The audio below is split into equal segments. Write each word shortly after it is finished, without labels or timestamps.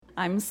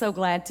I'm so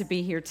glad to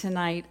be here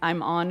tonight.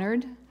 I'm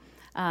honored.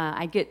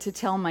 I get to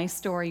tell my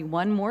story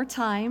one more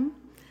time.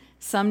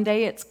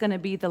 Someday it's going to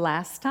be the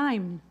last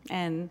time.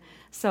 And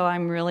so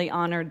I'm really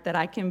honored that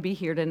I can be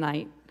here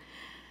tonight.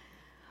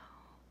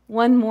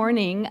 One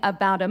morning,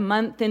 about a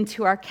month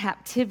into our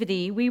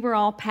captivity, we were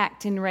all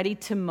packed and ready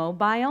to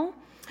mobile.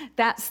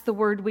 That's the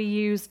word we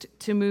used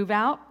to move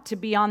out, to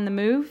be on the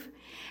move.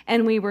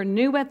 And we were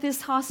new at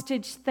this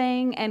hostage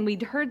thing, and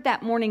we'd heard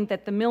that morning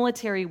that the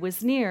military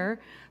was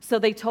near, so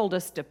they told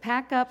us to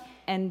pack up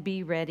and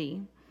be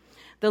ready.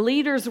 The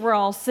leaders were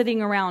all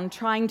sitting around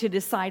trying to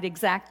decide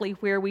exactly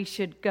where we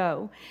should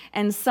go.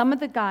 And some of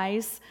the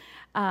guys,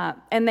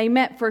 and they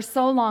met for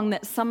so long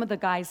that some of the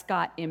guys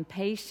got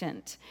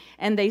impatient,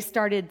 and they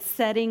started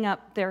setting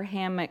up their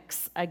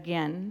hammocks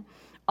again.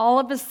 All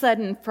of a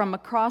sudden, from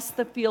across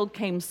the field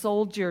came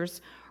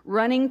soldiers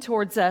running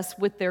towards us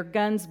with their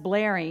guns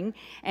blaring,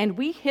 and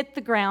we hit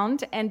the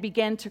ground and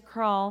began to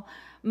crawl,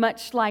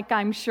 much like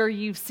I'm sure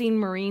you've seen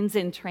Marines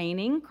in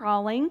training,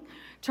 crawling,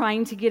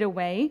 trying to get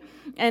away.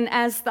 And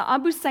as the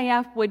Abu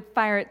Sayyaf would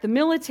fire at the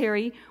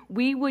military,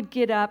 we would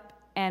get up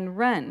and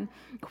run.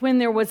 When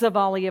there was a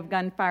volley of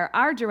gunfire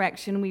our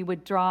direction, we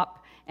would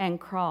drop and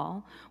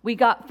crawl. We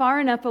got far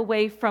enough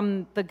away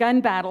from the gun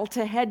battle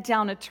to head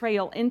down a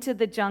trail into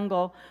the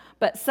jungle,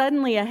 but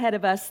suddenly ahead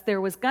of us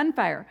there was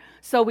gunfire.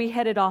 So we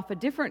headed off a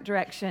different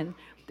direction,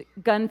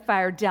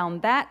 gunfire down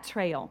that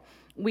trail.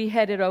 We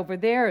headed over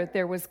there,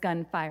 there was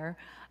gunfire.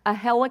 A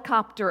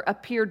helicopter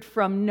appeared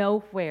from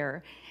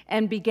nowhere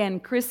and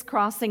began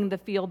crisscrossing the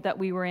field that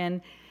we were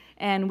in,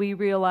 and we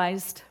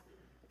realized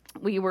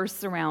we were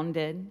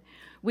surrounded.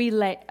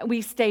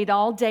 We stayed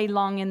all day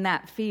long in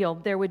that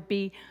field. There would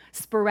be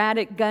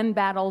sporadic gun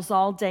battles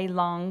all day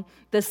long.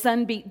 The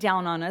sun beat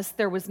down on us.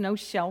 There was no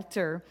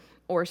shelter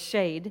or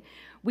shade.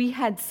 We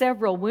had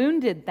several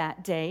wounded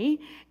that day,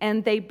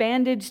 and they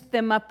bandaged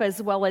them up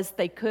as well as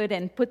they could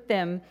and put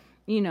them,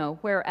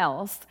 where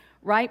else?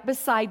 Right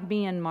beside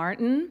me and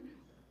Martin.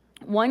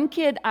 One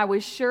kid, I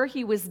was sure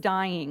he was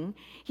dying.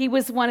 He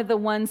was one of the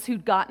ones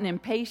who'd gotten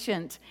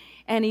impatient,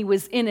 and he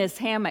was in his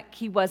hammock.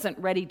 He wasn't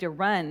ready to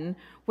run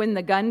when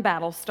the gun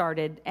battle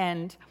started,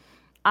 and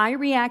I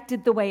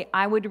reacted the way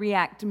I would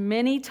react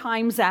many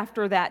times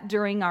after that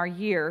during our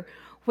year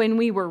when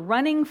we were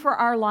running for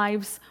our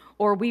lives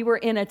or we were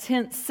in a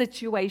tense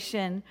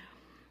situation.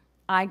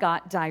 I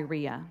got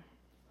diarrhea.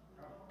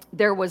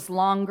 There was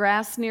long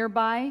grass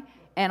nearby,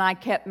 and I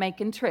kept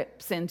making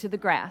trips into the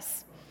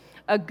grass.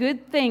 A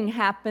good thing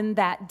happened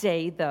that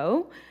day,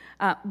 though.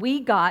 We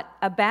got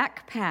a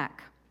backpack.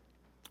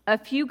 A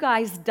few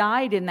guys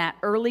died in that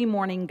early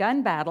morning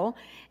gun battle,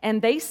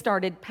 and they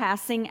started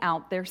passing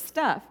out their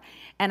stuff.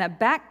 And a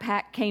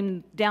backpack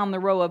came down the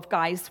row of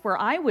guys where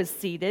I was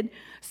seated,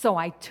 so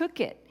I took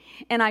it.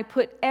 And I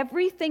put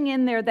everything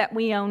in there that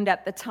we owned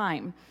at the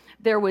time.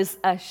 There was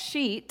a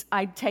sheet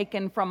I'd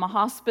taken from a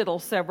hospital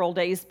several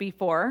days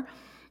before,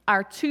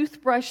 our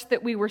toothbrush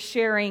that we were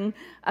sharing,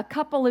 a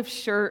couple of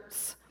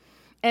shirts.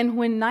 And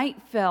when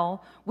night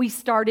fell, we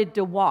started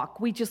to walk.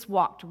 We just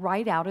walked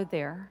right out of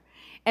there.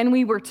 And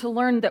we were to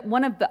learn that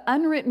one of the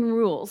unwritten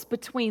rules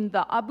between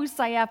the Abu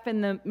Sayyaf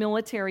and the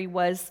military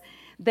was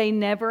they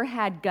never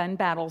had gun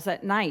battles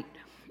at night.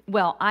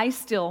 Well, I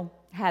still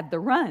had the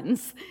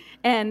runs.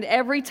 And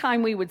every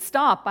time we would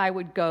stop, I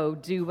would go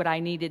do what I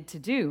needed to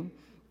do.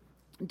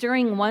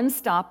 During one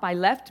stop, I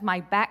left my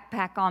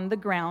backpack on the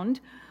ground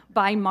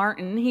by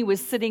Martin. He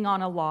was sitting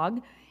on a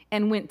log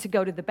and went to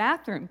go to the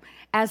bathroom.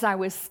 As I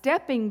was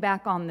stepping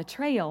back on the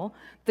trail,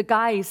 the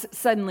guys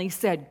suddenly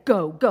said,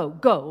 "Go, go,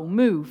 go,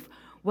 move."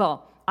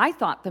 Well, I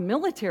thought the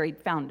military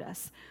had found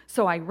us.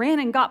 So I ran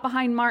and got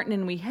behind Martin,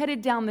 and we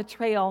headed down the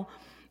trail.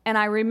 And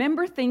I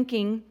remember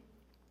thinking,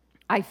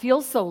 I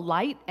feel so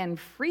light and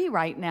free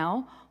right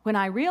now, when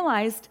I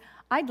realized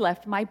I'd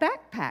left my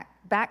backpack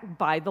back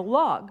by the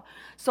log.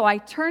 So I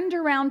turned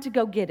around to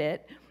go get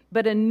it,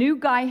 but a new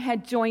guy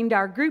had joined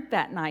our group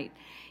that night.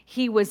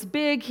 He was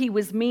big, he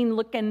was mean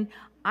looking,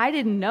 I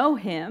didn't know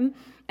him,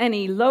 and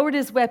he lowered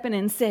his weapon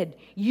and said,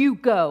 "You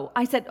go."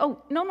 I said,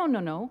 "Oh,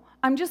 no,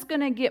 I'm just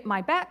going to get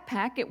my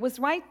backpack. It was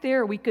right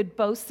there, we could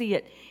both see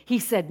it." He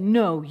said,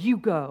 "No, you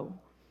go."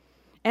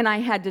 And I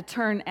had to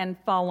turn and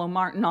follow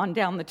Martin on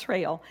down the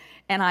trail,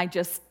 and I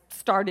just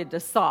started to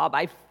sob.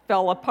 I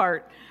fell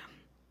apart.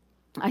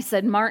 I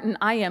said, "Martin,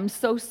 I am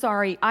so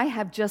sorry. I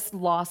have just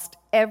lost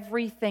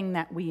everything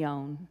that we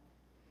own."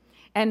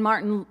 And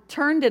Martin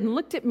turned and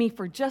looked at me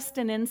for just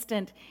an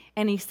instant,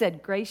 and he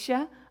said,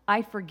 "Gracia,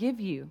 I forgive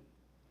you.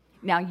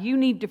 Now you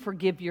need to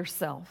forgive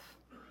yourself."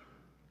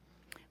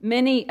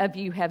 Many of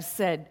you have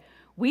said,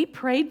 "We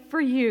prayed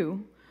for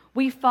you.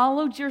 We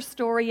followed your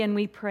story and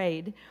we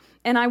prayed."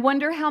 And I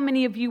wonder how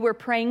many of you were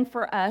praying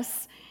for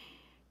us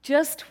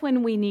just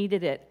when we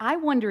needed it. I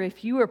wonder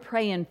if you were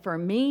praying for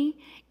me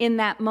in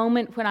that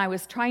moment when I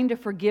was trying to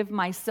forgive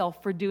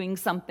myself for doing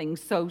something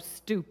so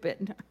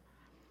stupid.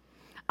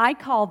 I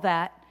call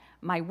that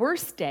my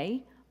worst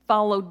day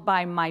followed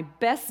by my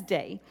best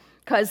day,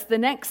 because the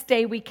next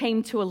day we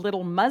came to a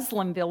little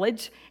Muslim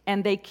village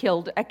and they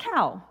killed a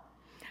cow.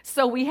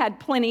 so we had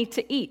plenty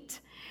to eat.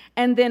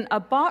 And then a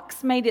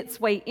box made its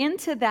way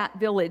into that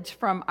village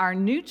from our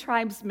New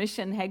Tribes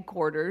Mission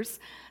headquarters,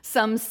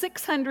 some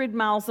 600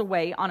 miles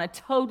away on a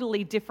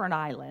totally different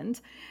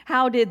island.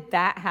 How did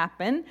that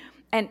happen?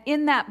 And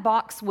in that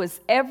box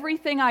was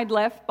everything I'd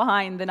left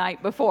behind the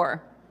night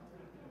before,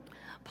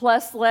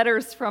 plus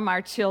letters from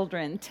our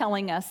children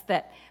telling us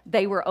that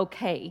they were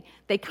okay.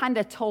 They kind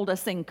of told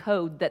us in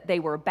code that they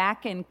were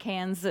back in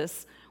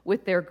Kansas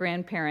with their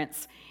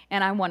grandparents.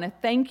 And I want to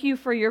thank you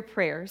for your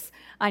prayers.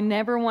 I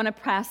never want to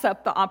pass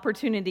up the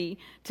opportunity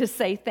to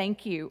say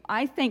thank you.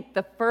 I think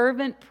the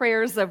fervent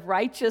prayers of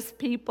righteous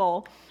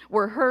people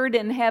were heard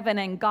in heaven,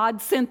 and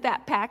God sent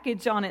that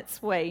package on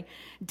its way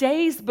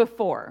days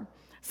before.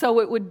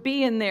 So it would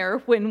be in there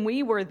when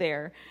we were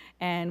there.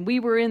 And we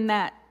were in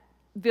that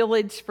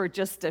village for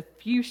just a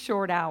few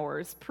short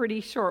hours, pretty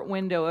short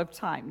window of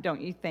time,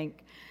 don't you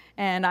think?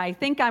 And I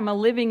think I'm a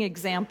living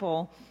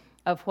example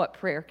of what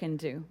prayer can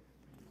do.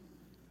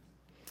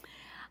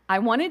 I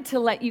wanted to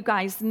let you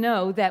guys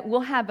know that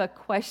we'll have a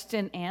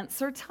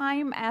question-answer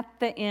time at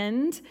the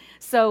end.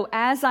 So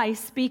as I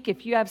speak,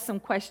 if you have some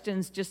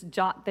questions, just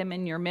jot them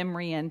in your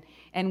memory, and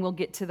we'll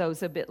get to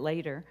those a bit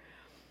later.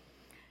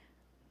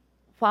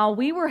 While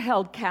we were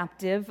held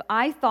captive,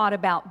 I thought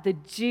about the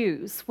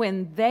Jews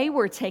when they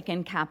were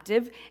taken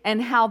captive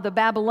and how the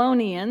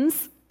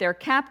Babylonians, their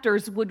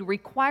captors, would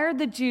require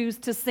the Jews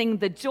to sing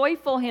the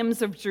joyful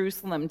hymns of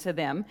Jerusalem to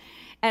them.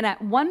 And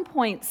at one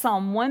point,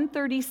 Psalm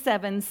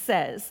 137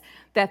 says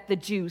that the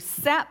Jews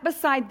sat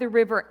beside the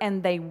river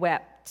and they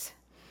wept.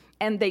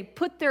 And they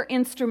put their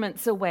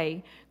instruments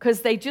away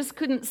because they just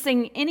couldn't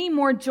sing any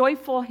more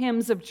joyful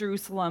hymns of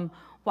Jerusalem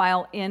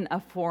while in a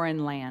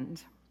foreign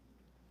land.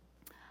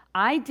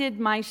 I did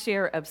my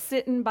share of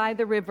sitting by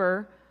the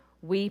river,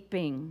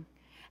 weeping.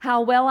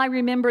 How well I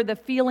remember the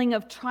feeling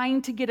of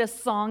trying to get a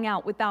song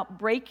out without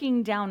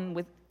breaking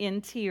down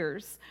in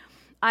tears.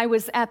 I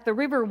was at the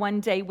river one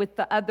day with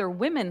the other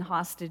women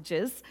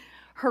hostages.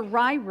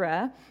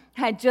 Harira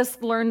had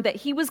just learned that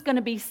he was going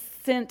to be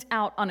sent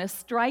out on a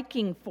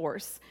striking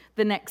force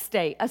the next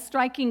day. A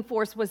striking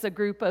force was a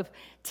group of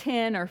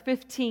 10 or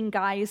 15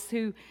 guys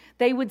who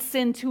they would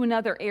send to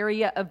another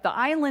area of the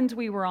island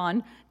we were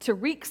on to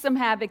wreak some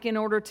havoc in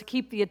order to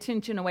keep the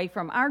attention away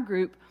from our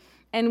group.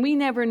 And we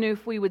never knew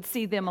if we would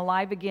see them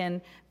alive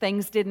again.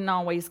 Things didn't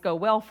always go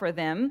well for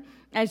them,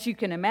 as you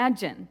can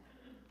imagine.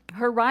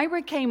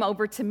 Harira came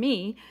over to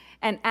me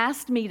and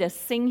asked me to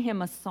sing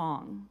him a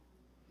song.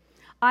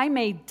 I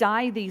may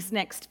die these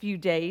next few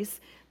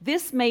days.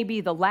 This may be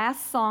the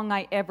last song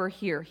I ever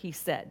hear, he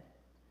said.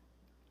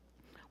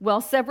 Well,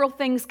 several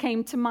things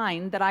came to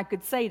mind that I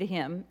could say to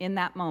him in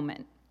that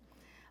moment.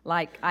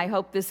 Like, I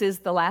hope this is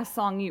the last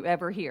song you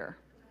ever hear.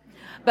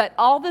 But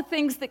all the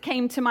things that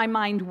came to my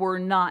mind were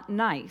not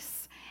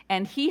nice.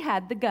 And he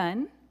had the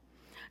gun.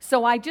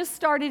 So I just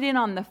started in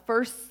on the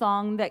first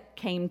song that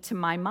came to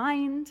my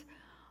mind.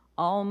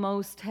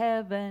 Almost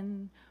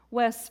Heaven,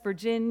 West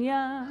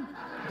Virginia,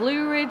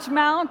 Blue Ridge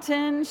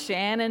Mountain,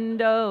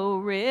 Shenandoah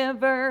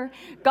River.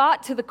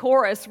 Got to the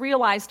chorus,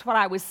 realized what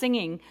I was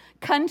singing.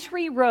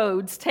 Country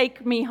roads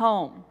take me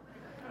home,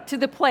 to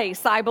the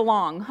place I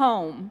belong,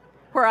 home,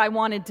 where I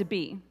wanted to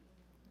be.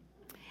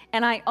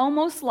 And I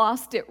almost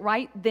lost it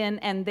right then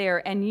and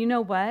there. And you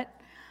know what?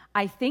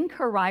 I think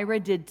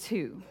Harira did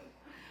too.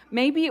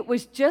 Maybe it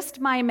was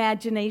just my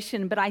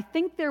imagination, but I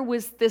think there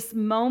was this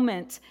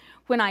moment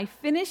when I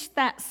finished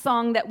that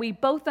song that we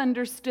both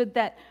understood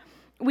that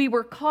we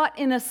were caught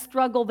in a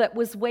struggle that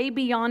was way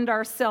beyond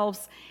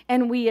ourselves,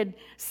 and we had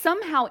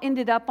somehow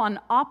ended up on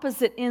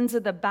opposite ends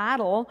of the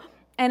battle,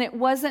 and it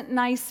wasn't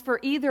nice for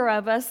either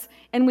of us,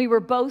 and we were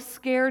both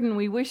scared and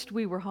we wished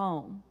we were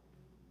home.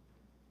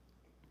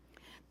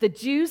 The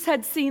Jews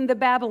had seen the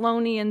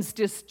Babylonians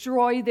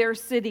destroy their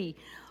city,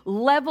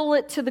 level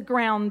it to the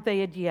ground, they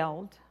had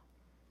yelled.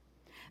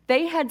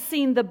 They had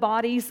seen the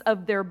bodies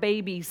of their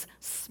babies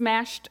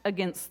smashed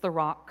against the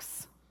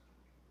rocks.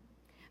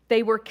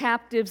 They were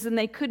captives and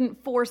they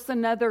couldn't force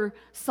another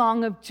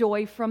song of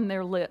joy from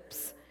their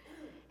lips.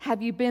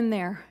 Have you been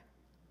there?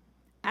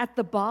 At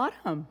the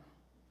bottom,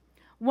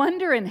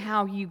 wondering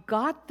how you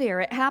got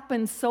there. It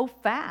happened so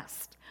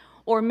fast.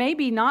 Or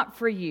maybe not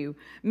for you.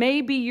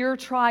 Maybe your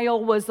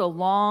trial was a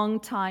long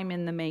time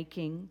in the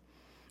making.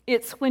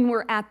 It's when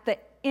we're at the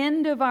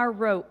end of our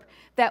rope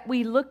that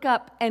we look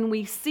up and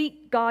we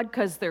seek God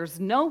because there's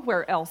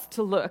nowhere else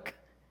to look.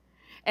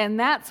 And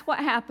that's what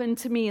happened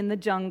to me in the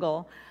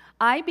jungle.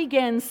 I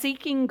began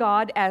seeking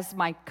God as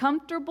my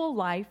comfortable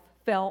life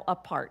fell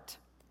apart.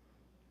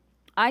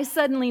 I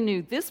suddenly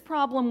knew this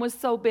problem was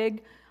so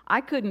big,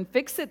 I couldn't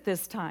fix it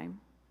this time.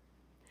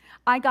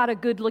 I got a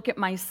good look at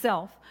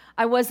myself.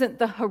 I wasn't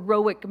the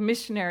heroic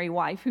missionary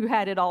wife who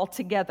had it all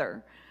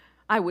together.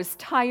 I was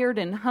tired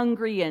and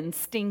hungry and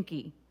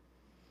stinky.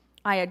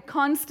 I had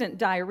constant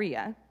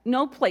diarrhea,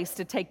 no place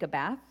to take a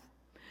bath,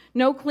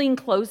 no clean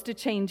clothes to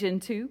change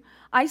into.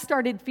 I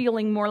started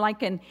feeling more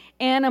like an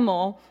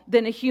animal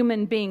than a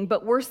human being,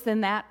 but worse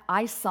than that,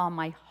 I saw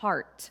my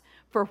heart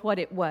for what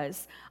it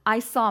was. I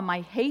saw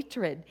my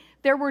hatred.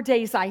 There were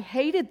days I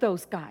hated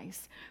those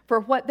guys for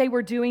what they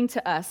were doing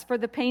to us, for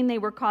the pain they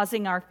were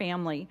causing our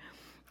family.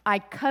 I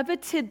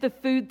coveted the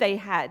food they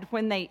had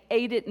when they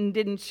ate it and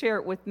didn't share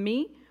it with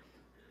me.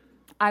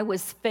 I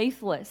was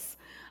faithless.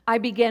 I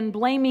began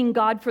blaming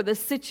God for the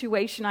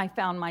situation I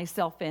found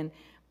myself in.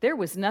 There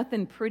was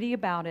nothing pretty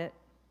about it.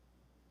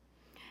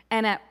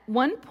 And at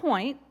one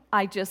point,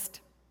 I just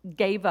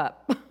gave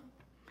up.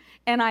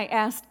 And I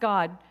asked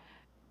God,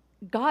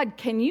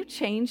 can you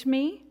change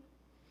me?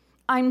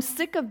 I'm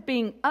sick of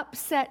being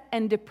upset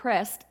and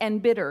depressed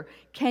and bitter.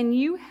 Can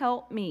you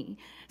help me?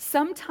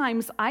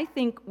 Sometimes I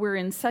think we're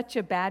in such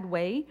a bad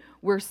way,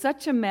 we're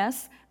such a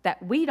mess,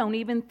 that we don't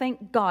even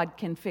think God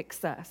can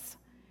fix us.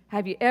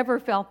 Have you ever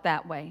felt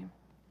that way?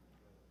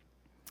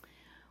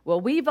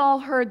 Well, we've all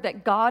heard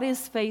that God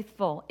is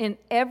faithful in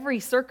every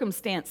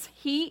circumstance.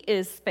 He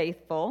is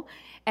faithful.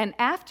 And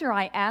after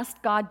I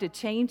asked God to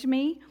change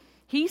me,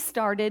 He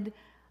started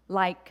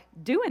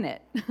doing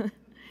it.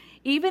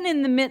 Even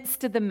in the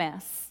midst of the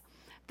mess.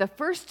 The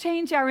first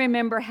change I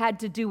remember had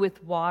to do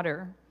with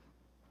water.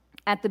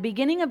 At the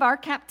beginning of our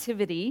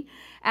captivity,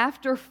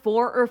 after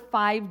 4 or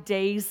 5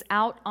 days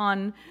out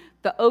on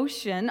the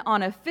ocean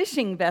on a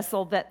fishing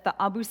vessel that the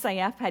Abu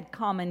Sayyaf had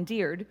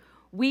commandeered,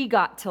 we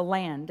got to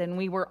land, and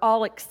we were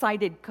all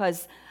excited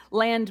because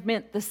land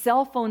meant the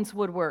cell phones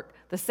would work,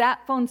 the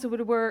sat phones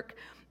would work,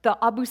 the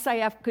Abu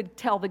Sayyaf could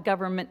tell the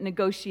government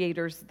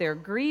negotiators their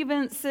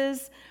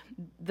grievances,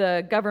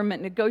 the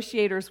government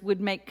negotiators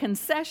would make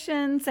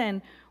concessions,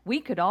 and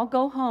we could all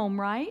go home,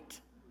 right?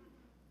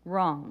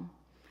 Wrong.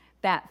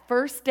 That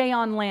first day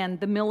on land,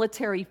 the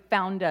military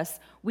found us.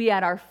 We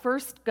had our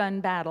first gun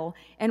battle,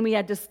 and we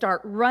had to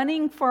start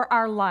running for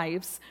our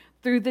lives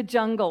through the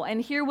jungle. And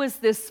here was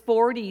this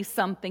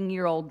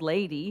 40-something-year-old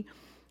lady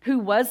who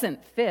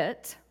wasn't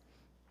fit,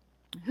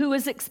 who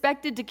was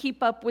expected to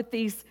keep up with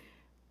these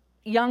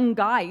young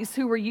guys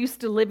who were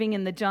used to living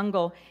in the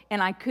jungle,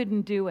 and I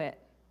couldn't do it.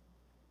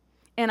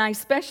 And I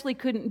especially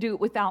couldn't do it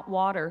without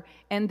water,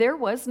 and there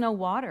was no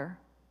water.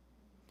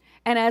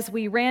 And as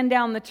we ran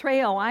down the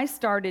trail, I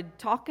started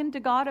talking to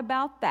God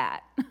about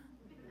that.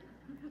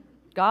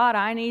 God,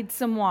 I need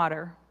some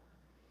water.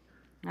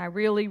 I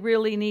really,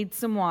 really need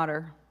some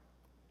water.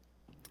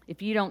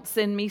 If you don't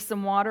send me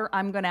some water,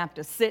 I'm going to have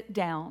to sit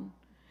down.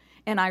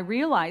 And I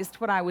realized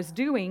what I was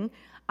doing.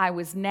 I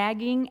was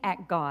nagging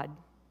at God.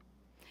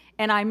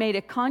 And I made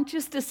a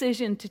conscious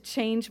decision to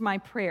change my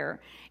prayer.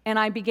 And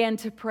I began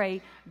to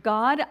pray,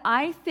 God,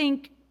 I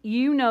think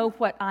you know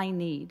what I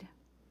need.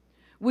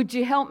 Would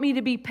you help me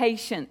to be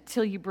patient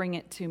till you bring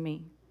it to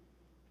me?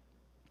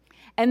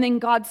 And then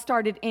God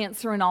started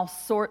answering all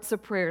sorts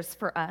of prayers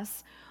for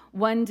us.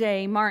 One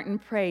day, Martin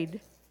prayed,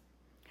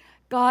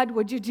 God,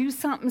 would you do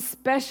something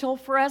special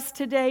for us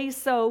today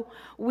so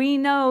we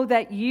know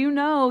that you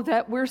know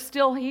that we're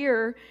still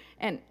here,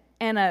 and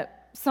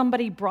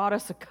somebody brought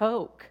us a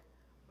Coke.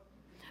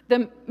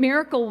 The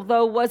miracle,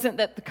 though, wasn't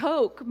that the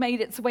Coke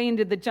made its way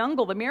into the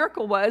jungle. The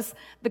miracle was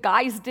the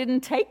guys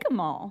didn't take them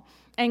all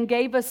and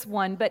gave us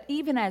one. But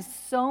even as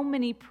so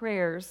many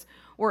prayers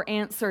were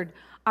answered,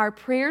 our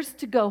prayers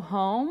to go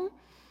home,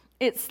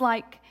 it's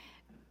like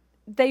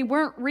they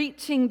weren't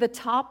reaching the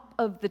top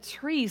of the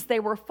trees. They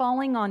were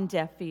falling on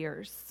deaf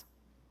ears.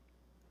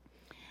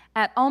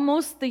 At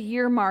almost the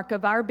year mark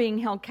of our being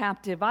held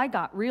captive, I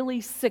got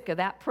really sick of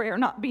that prayer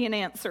not being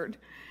answered.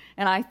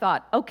 And I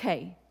thought,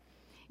 okay,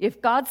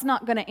 if God's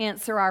not going to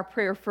answer our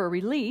prayer for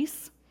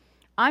release,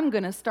 I'm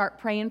going to start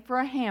praying for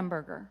a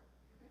hamburger.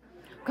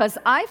 Because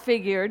I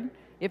figured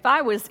if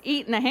I was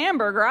eating a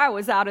hamburger, I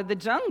was out of the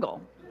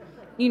jungle.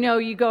 You know,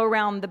 you go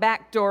around the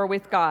back door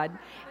with God.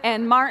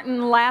 And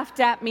Martin laughed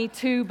at me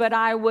too, but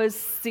I was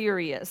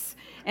serious.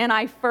 And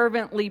I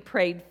fervently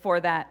prayed for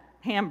that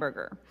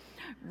hamburger.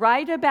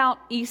 Right about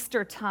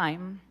Easter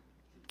time,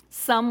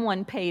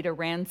 someone paid a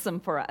ransom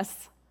for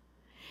us.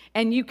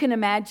 And you can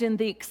imagine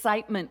the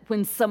excitement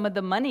when some of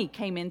the money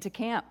came into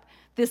camp.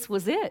 This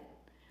was it.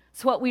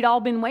 It's what we'd all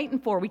been waiting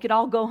for. We could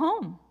all go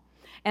home.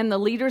 And the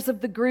leaders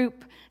of the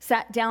group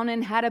sat down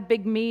and had a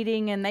big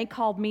meeting, and they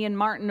called me and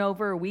Martin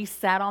over. We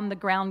sat on the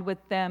ground with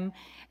them,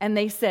 and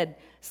they said,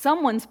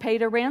 someone's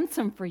paid a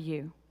ransom for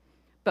you,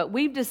 but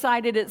we've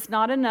decided it's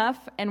not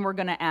enough, and we're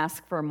going to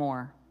ask for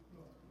more.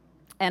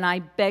 And I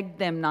begged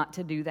them not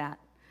to do that.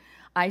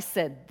 I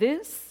said,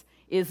 this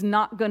is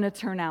not going to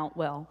turn out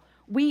well.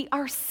 We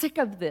are sick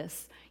of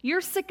this.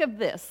 You're sick of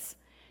this.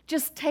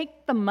 Just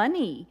take the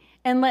money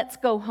and let's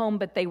go home.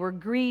 But they were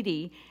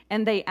greedy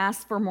and they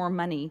asked for more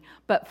money.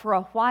 But for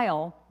a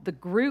while, the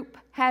group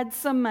had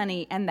some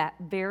money, and that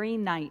very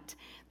night,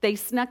 they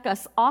snuck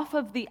us off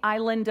of the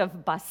island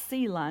of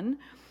Basilan,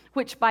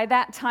 which by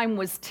that time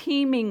was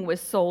teeming with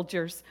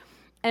soldiers.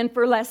 And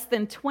for less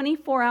than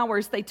 24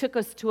 hours, they took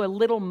us to a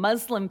little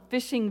Muslim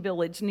fishing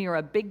village near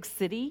a big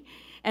city.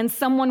 And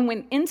someone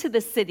went into the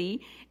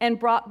city and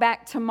brought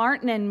back to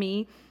Martin and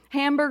me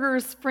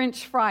hamburgers,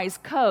 French fries,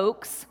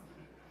 Cokes.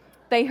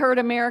 They heard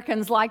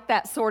Americans like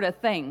that sort of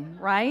thing,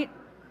 right?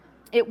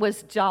 It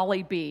was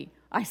Jollibee.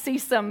 I see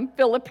some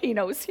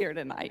Filipinos here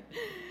tonight.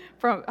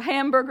 From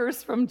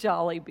hamburgers from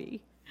Jollibee.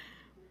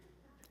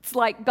 It's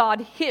like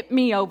God hit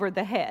me over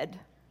the head.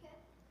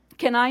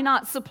 Can I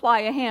not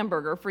supply a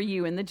hamburger for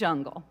you in the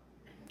jungle?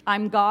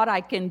 I'm God,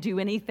 I can do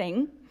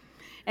anything.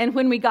 And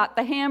when we got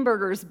the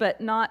hamburgers,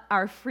 but not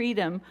our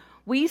freedom,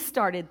 we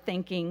started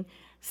thinking,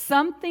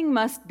 something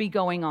must be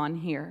going on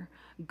here.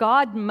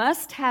 God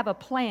must have a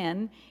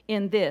plan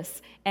in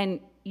this. And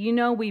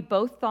we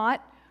both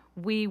thought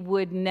we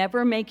would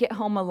never make it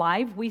home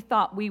alive. We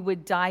thought we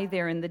would die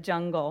there in the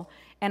jungle.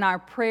 And our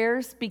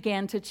prayers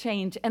began to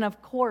change. And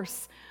of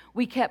course,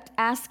 we kept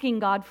asking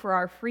God for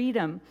our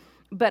freedom,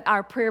 but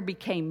our prayer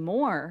became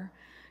more.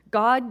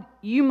 God,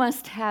 you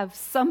must have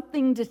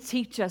something to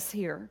teach us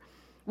here.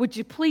 Would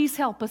you please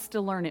help us to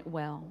learn it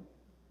well?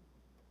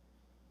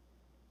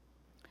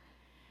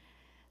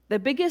 The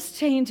biggest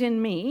change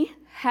in me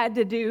had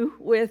to do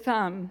with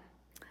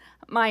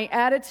my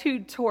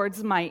attitude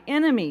towards my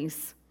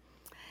enemies.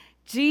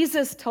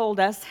 Jesus told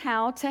us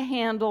how to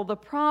handle the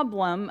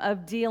problem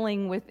of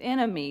dealing with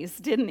enemies,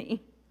 didn't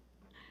he?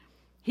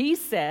 He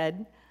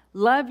said,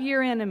 love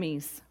your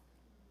enemies.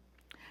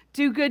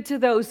 Do good to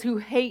those who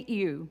hate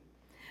you.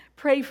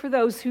 Pray for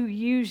those who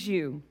use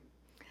you.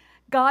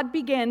 God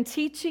began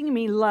teaching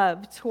me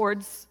love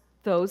towards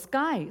those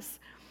guys.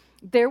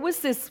 There was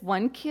this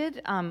one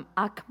kid,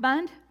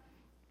 Ahmad.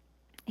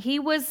 He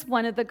was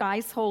one of the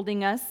guys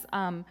holding us,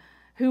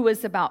 who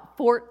was about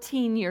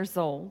 14 years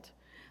old.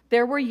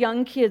 There were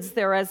young kids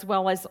there as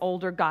well as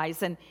older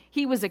guys, and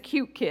he was a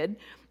cute kid.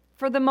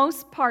 For the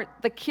most part,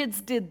 the kids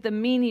did the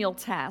menial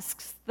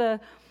tasks, the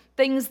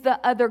things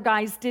the other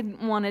guys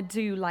didn't want to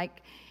do,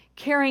 like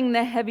carrying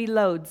the heavy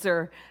loads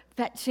or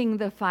fetching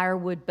the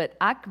firewood, but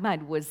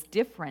Ahmad was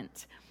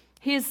different.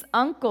 His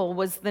uncle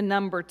was the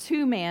number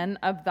 2 man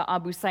of the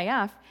Abu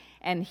Sayyaf,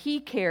 and he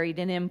carried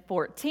an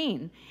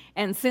M14.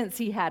 And since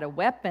he had a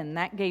weapon,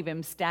 that gave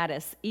him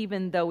status,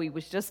 even though he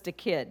was just a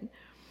kid.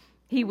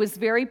 He was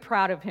very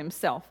proud of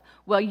himself.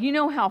 Well, you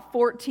know how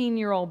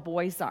 14-year-old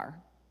boys are.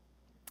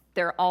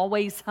 They're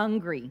always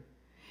hungry.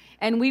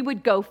 And we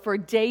would go for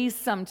days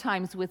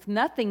sometimes with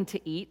nothing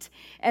to eat,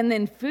 and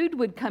then food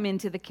would come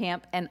into the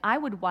camp, and I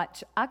would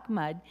watch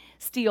Ahmad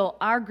steal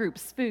our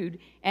group's food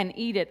and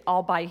eat it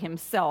all by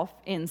himself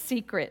in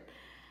secret.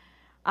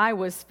 I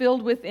was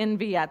filled with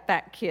envy at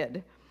that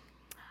kid.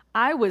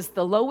 I was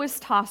the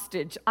lowest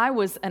hostage. I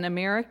was an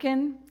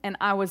American, and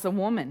I was a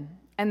woman,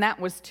 and that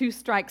was 2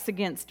 strikes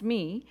against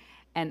me,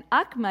 and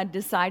Ahmad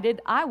decided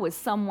I was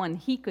someone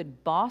he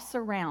could boss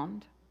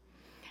around.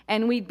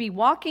 And we'd be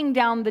walking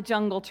down the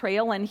jungle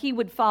trail, and he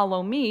would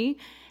follow me,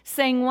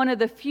 saying one of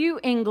the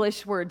few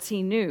English words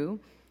he knew,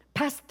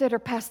 "Paster,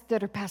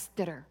 paster,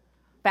 paster."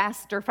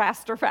 Faster,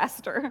 faster,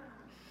 faster.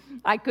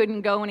 I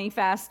couldn't go any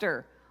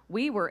faster.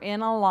 We were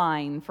in a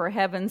line, for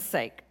heaven's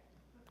sake.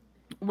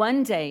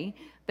 One day,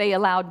 they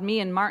allowed me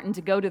and Martin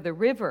to go to the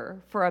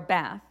river for a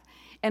bath.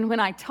 And when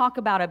I talk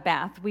about a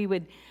bath, we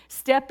would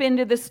step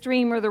into the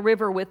stream or the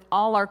river with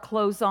all our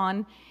clothes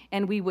on,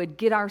 and we would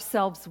get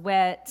ourselves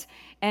wet.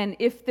 And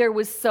if there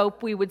was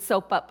soap, we would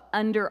soap up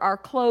under our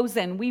clothes,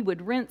 and we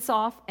would rinse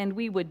off, and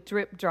we would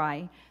drip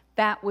dry.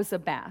 That was a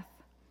bath.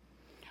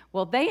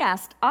 Well, they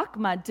asked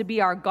Ahmad to be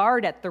our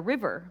guard at the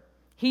river.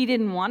 He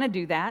didn't want to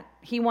do that.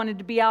 He wanted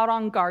to be out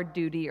on guard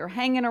duty or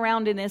hanging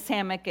around in his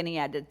hammock, and he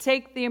had to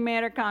take the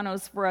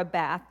Americanos for a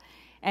bath,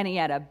 and he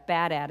had a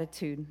bad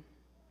attitude.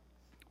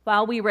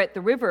 While we were at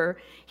the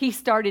river, he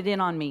started in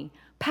on me.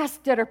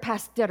 Paster,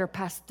 paster,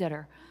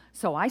 paster.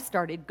 So I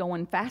started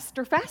going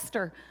faster,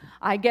 faster.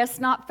 I guess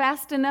not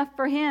fast enough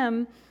for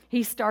him.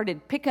 He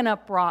started picking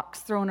up rocks,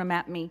 throwing them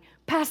at me.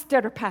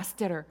 Paster,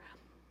 paster.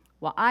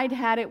 Well, I'd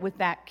had it with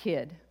that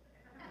kid.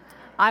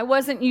 I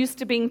wasn't used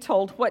to being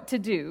told what to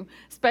do,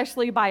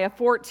 especially by a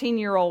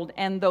 14-year-old,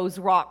 and those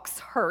rocks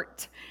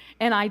hurt.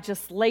 And I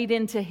just laid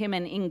into him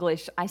in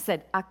English. I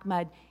said,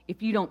 Ahmad,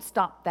 if you don't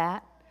stop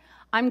that,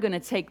 I'm going to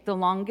take the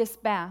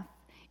longest bath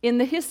in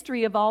the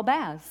history of all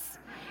baths,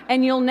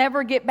 and you'll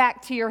never get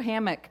back to your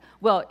hammock.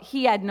 Well,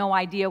 he had no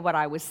idea what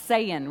I was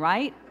saying,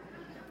 right?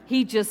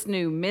 He just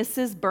knew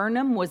Mrs.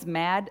 Burnham was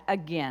mad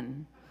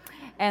again.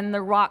 And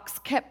the rocks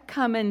kept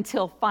coming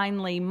till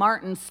finally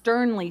Martin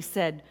sternly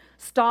said,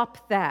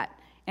 stop that,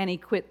 and he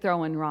quit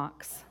throwing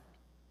rocks.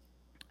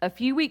 A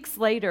few weeks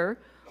later,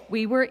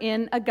 we were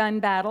in a gun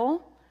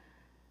battle,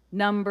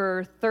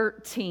 number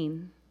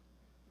 13.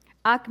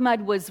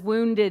 Ahmad was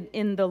wounded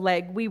in the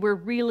leg. We were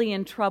really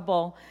in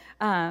trouble.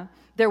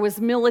 There was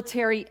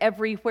military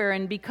everywhere,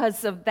 and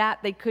because of that,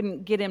 they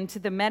couldn't get him to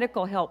the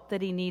medical help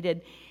that he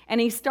needed. And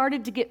he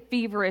started to get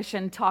feverish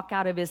and talk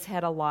out of his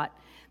head a lot.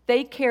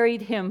 They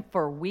carried him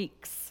for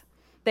weeks.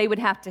 They would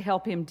have to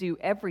help him do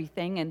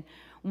everything. And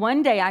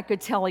one day I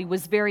could tell he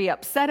was very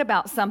upset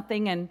about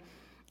something, and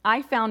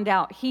I found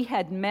out he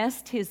had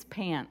messed his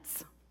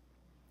pants.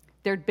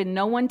 There'd been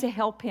no one to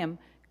help him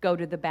go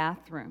to the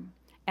bathroom.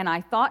 And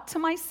I thought to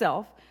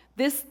myself,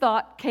 this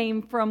thought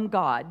came from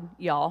God,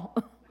 y'all.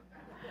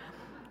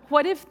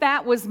 What if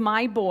that was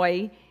my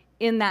boy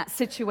in that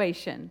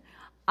situation?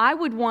 I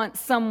would want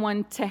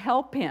someone to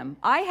help him.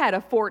 I had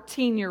a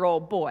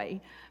 14-year-old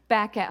boy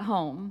back at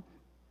home,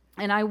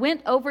 and I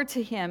went over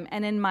to him,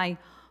 and in my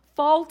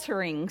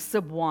faltering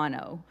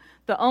Cebuano,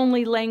 the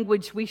only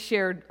language we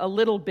shared a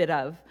little bit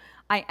of,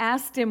 I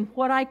asked him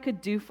what I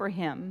could do for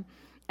him.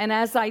 And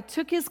as I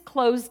took his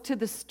clothes to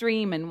the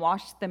stream and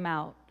washed them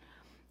out,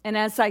 and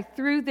as I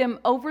threw them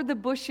over the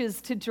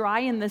bushes to dry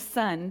in the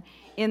sun,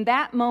 in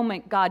that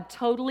moment, God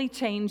totally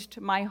changed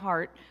my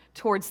heart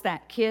towards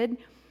that kid.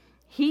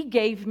 He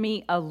gave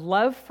me a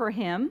love for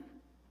him.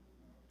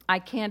 I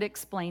can't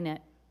explain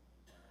it.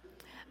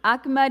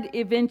 Ahmed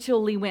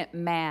eventually went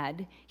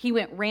mad. He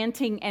went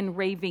ranting and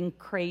raving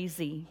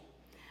crazy.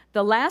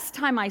 The last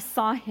time I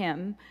saw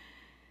him,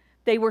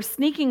 they were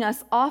sneaking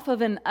us off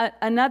of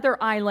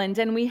another island,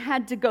 and we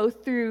had to go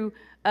through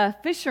a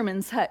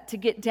fisherman's hut to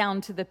get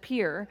down to the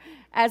pier.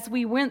 As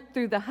we went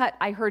through the hut,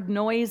 I heard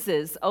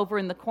noises over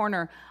in the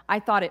corner. I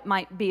thought it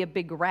might be a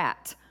big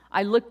rat.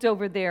 I looked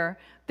over there.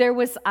 There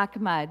was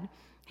Ahmed.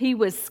 He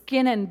was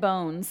skin and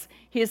bones.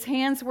 His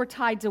hands were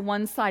tied to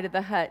one side of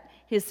the hut.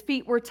 His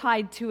feet were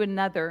tied to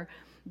another.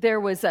 There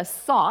was a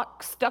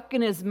sock stuck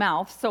in his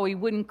mouth so he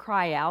wouldn't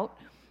cry out.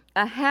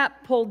 A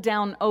hat pulled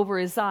down over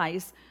his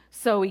eyes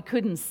so he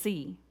couldn't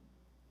see.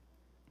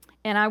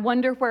 And I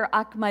wonder where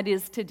Ahmed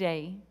is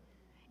today.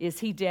 Is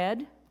he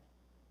dead?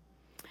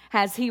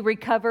 Has he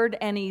recovered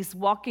and he's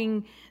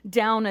walking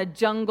down a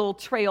jungle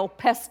trail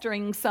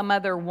pestering some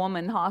other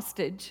woman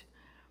hostage?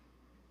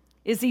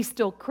 Is he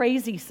still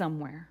crazy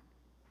somewhere?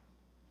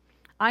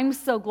 I'm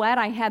so glad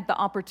I had the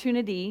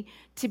opportunity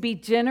to be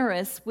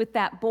generous with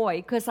that boy,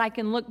 because I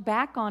can look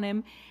back on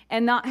him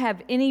and not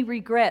have any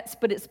regrets,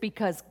 but it's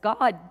because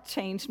God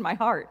changed my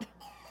heart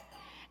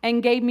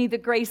and gave me the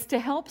grace to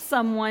help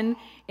someone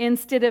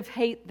instead of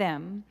hate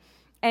them.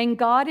 And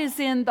God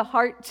is in the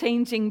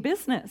heart-changing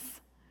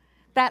business.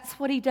 That's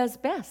what he does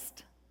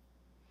best.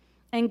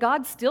 And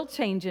God's still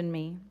changing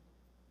me.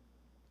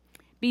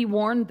 Be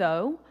warned,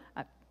 though,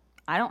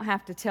 I don't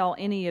have to tell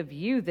any of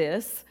you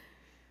this.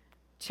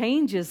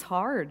 Change is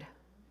hard.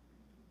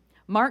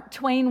 Mark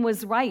Twain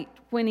was right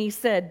when he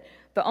said,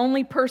 the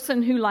only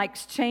person who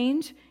likes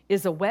change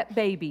is a wet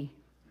baby.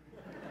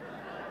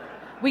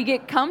 We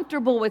get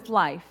comfortable with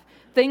life.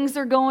 Things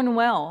are going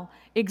well,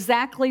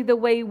 exactly the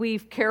way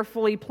we've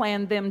carefully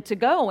planned them to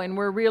go, and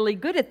we're really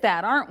good at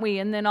that, aren't we?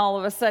 And then all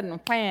of a sudden,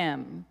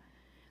 wham,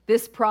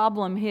 this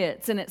problem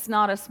hits, and it's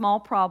not a small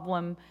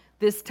problem.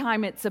 This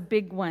time it's a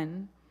big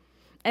one.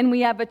 And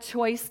we have a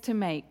choice to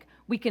make.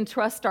 We can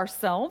trust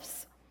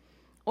ourselves,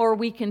 or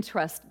we can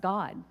trust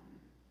God.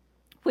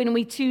 When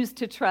we choose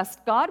to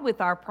trust God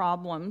with our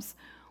problems,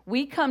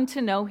 we come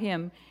to know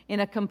him in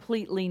a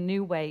completely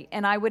new way.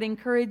 And I would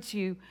encourage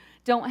you,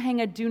 don't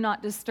hang a do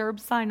not disturb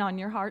sign on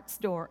your heart's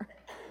door.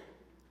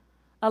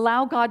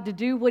 Allow God to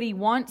do what he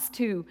wants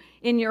to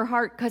in your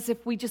heart, because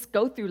if we just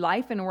go through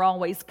life and we're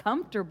always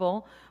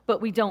comfortable,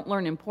 but we don't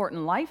learn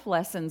important life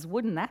lessons,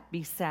 wouldn't that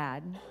be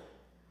sad?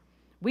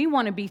 We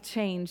want to be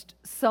changed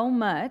so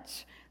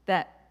much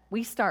that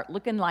we start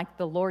looking like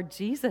the Lord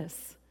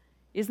Jesus.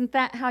 Isn't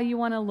that how you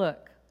want to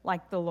look?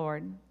 Like the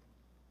Lord.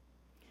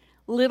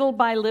 Little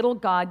by little,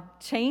 God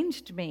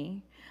changed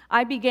me.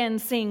 I began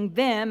seeing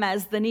them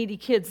as the needy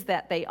kids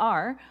that they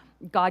are.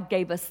 God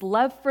gave us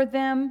love for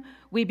them.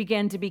 We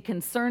began to be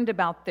concerned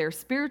about their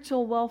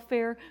spiritual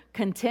welfare,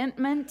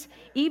 contentment,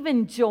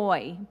 even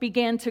joy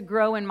began to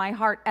grow in my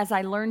heart as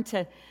I learned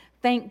to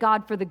thank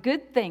God for the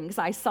good things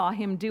I saw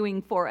him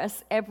doing for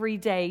us every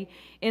day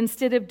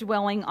instead of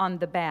dwelling on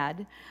the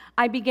bad.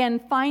 I began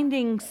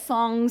finding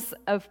songs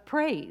of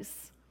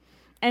praise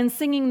and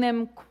singing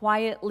them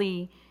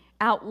quietly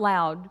out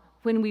loud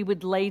when we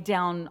would lay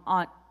down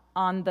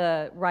on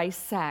the rice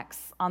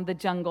sacks on the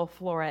jungle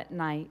floor at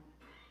night.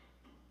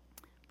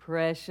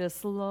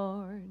 Precious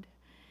Lord,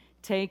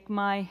 take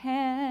my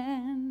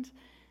hand,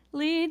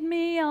 lead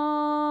me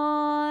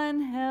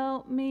on,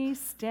 help me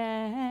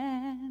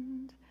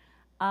stand.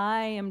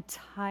 I am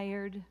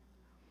tired,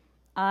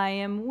 I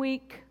am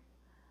weak,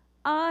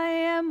 I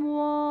am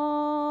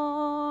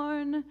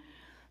worn.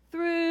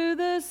 Through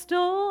the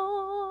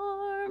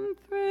storm,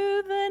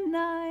 through the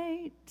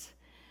night,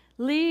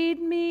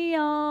 lead me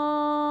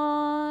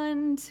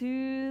on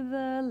to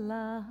the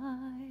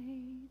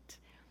light.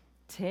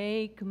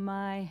 Take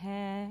my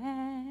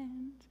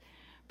hand,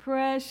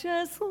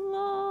 precious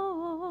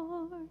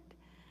Lord,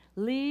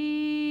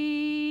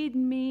 lead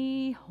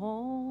me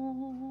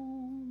home.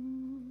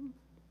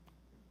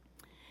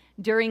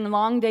 During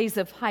long days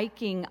of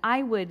hiking,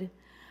 I would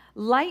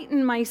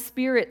lighten my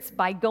spirits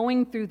by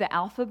going through the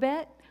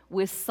alphabet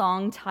with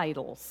song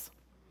titles.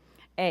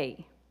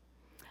 A,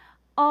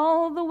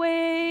 all the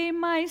way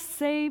my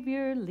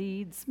Savior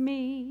leads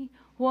me,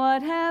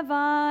 what have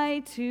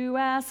I to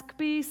ask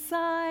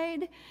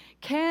beside?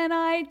 Can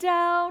I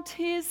doubt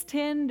his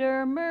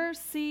tender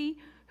mercy,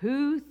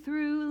 who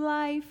through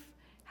life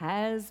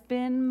has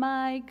been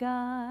my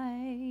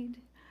guide?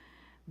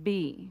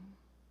 B,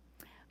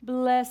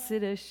 blessed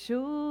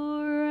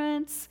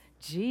assurance,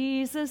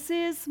 Jesus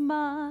is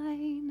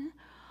mine.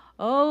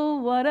 Oh,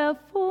 what a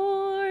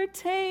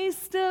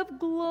foretaste of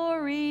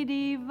glory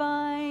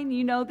divine.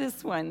 You know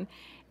this one.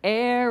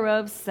 Heir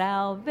of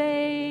salvation,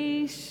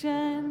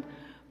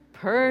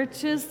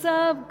 purchase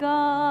of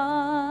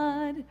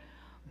God,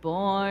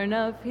 born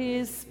of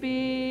his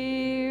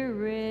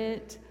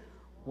Spirit,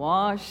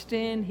 washed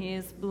in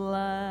his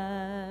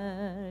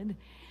blood.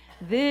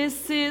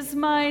 This is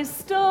my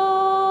story,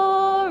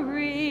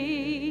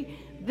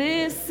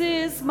 this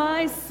is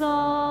my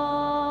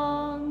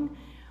song,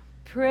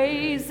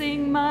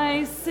 praising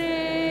my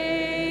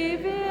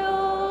Savior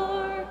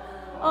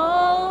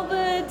all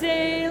the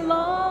day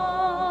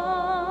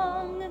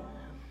long.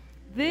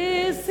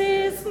 This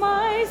is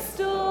my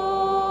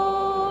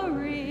story,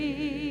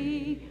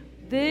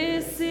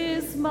 this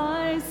is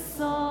my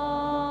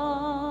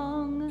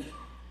song,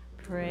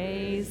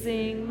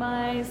 praising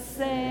my Savior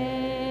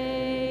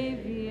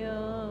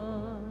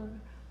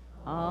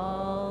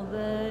all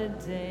the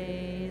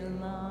day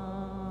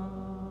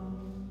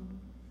long.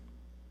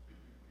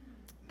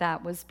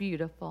 That was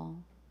beautiful.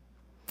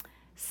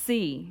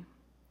 C,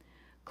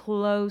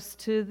 close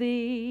to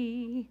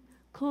thee,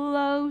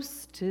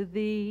 close to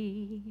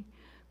thee,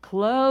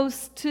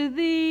 close to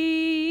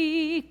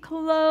thee,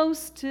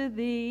 close to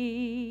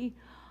thee,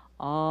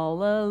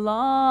 all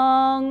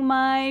along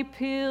my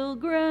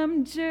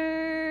pilgrim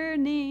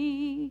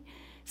journey,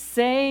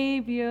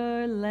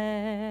 Savior,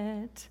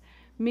 let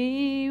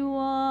me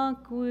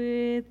walk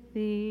with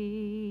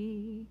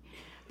thee.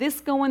 This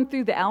going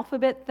through the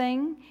alphabet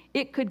thing,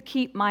 it could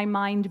keep my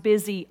mind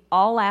busy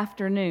all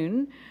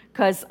afternoon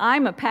because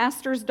I'm a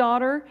pastor's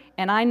daughter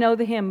and I know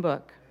the hymn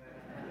book.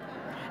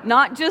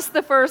 Not just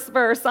the first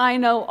verse, I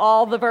know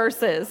all the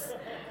verses.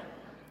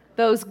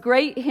 Those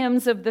great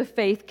hymns of the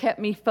faith kept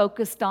me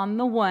focused on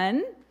the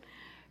one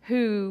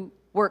who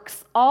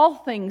works all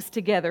things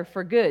together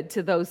for good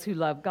to those who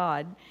love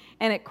God.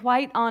 And it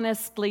quite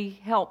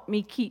honestly helped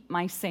me keep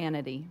my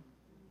sanity.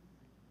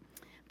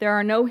 There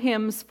are no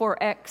hymns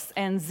for X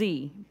and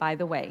Z, by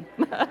the way.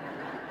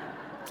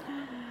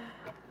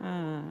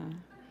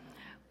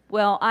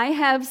 Well, I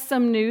have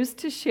some news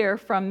to share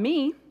from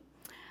me.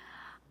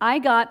 I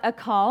got a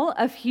call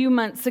a few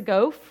months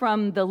ago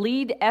from the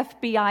lead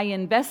FBI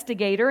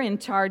investigator in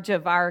charge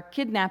of our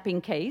kidnapping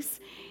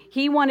case.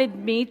 He wanted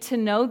me to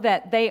know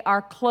that they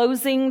are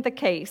closing the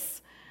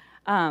case.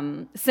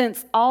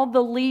 Since all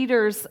the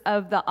leaders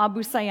of the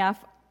Abu Sayyaf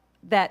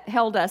that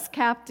held us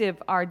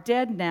captive are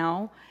dead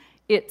now,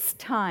 it's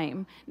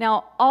time.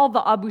 Now, all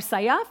the Abu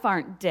Sayyaf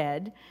aren't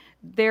dead.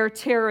 Their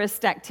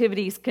terrorist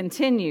activities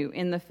continue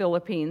in the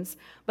Philippines,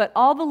 but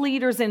all the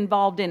leaders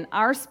involved in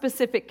our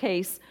specific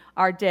case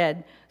are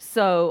dead,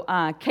 so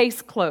case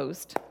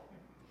closed.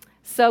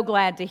 So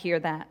glad to hear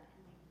that.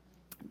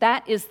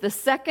 That is the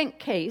second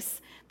case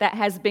that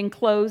has been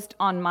closed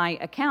on my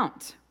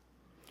account.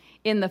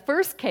 In the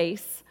first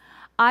case,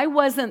 I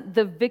wasn't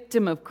the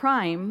victim of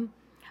crime,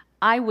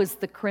 I was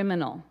the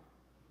criminal.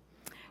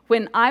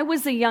 When I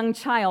was a young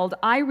child,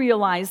 I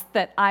realized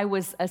that I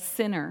was a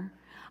sinner.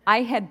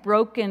 I had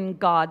broken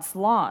God's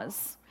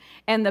laws,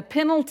 and the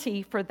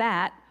penalty for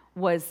that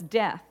was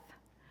death.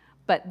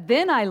 But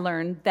then I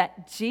learned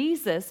that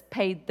Jesus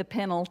paid the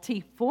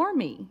penalty for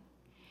me.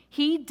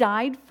 He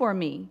died for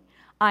me.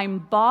 I'm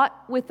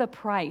bought with a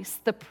price,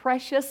 the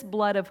precious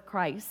blood of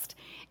Christ.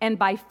 And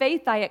by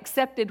faith, I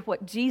accepted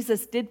what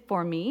Jesus did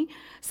for me.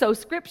 So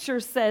Scripture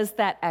says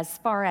that as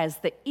far as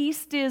the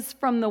east is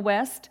from the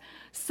west,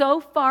 so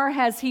far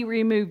has He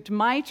removed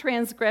my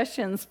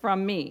transgressions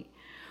from me.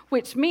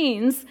 Which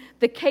means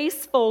the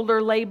case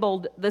folder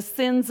labeled the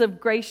sins of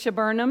Gracia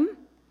Burnham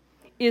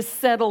is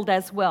settled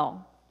as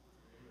well.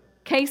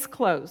 Case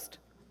closed,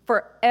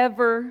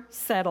 forever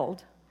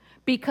settled.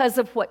 Because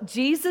of what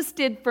Jesus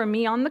did for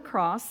me on the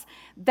cross,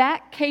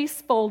 that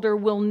case folder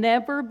will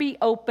never be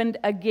opened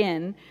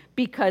again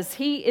because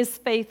He is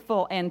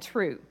faithful and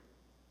true.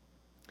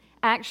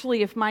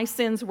 Actually, if my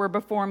sins were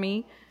before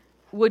me,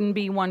 wouldn't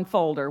be one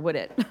folder, would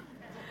it?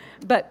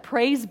 But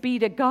praise be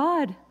to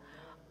God.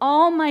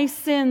 All my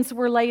sins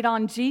were laid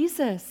on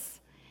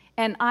Jesus,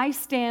 and I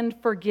stand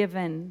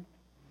forgiven.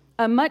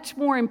 A much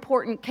more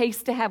important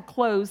case to have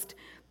closed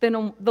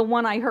than the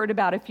one I heard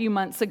about a few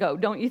months ago,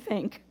 don't you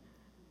think?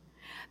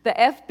 The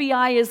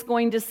FBI is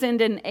going to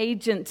send an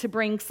agent to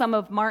bring some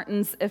of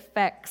Martin's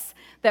effects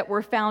that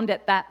were found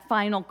at that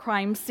final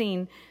crime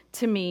scene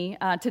to me,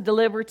 to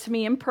deliver to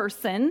me in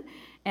person.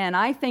 And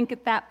I think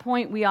at that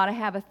point we ought to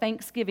have a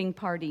Thanksgiving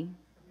party.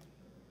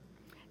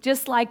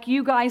 Just like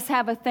you guys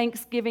have a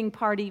Thanksgiving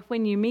party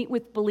when you meet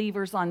with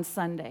believers on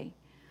Sunday.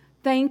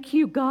 Thank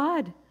you,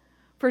 God,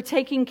 for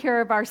taking care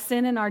of our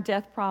sin and our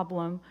death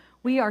problem.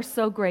 We are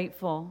so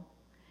grateful.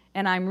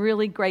 And I'm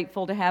really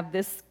grateful to have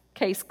this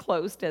case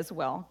closed as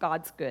well.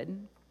 God's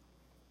good.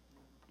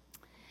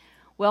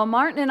 Well,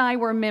 Martin and I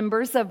were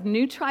members of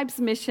New Tribes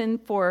Mission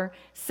for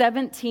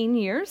 17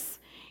 years.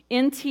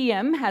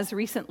 NTM has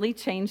recently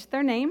changed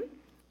their name,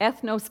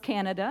 Ethnos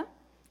Canada.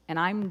 And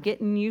I'm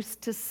getting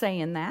used to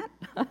saying that.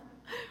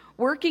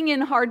 Working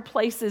in hard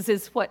places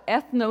is what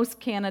Ethnos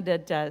Canada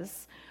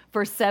does.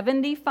 For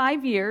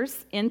 75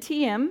 years,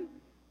 NTM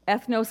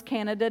Ethnos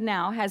Canada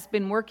now has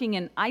been working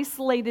in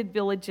isolated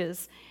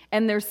villages,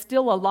 and there's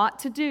still a lot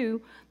to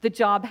do. The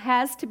job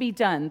has to be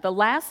done. The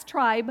last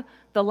tribe,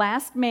 the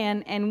last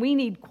man, and we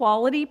need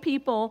quality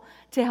people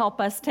to help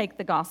us take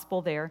the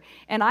gospel there.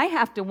 And I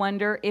have to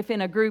wonder if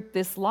in a group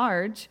this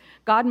large,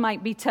 God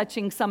might be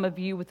touching some of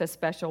you with a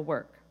special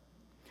work.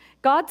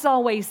 God's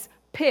always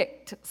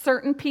picked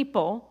certain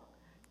people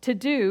to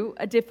do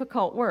a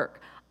difficult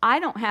work. I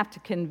don't have to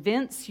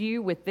convince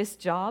you with this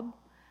job.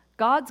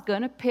 God's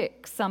going to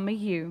pick some of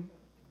you.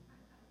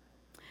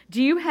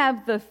 Do you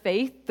have the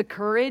faith, the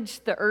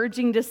courage, the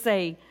urging to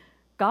say,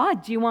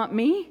 God, do you want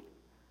me?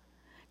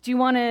 Do you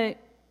want to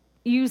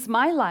use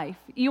my life?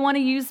 You want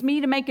to use me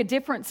to make a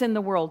difference in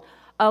the world?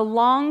 A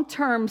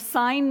long-term,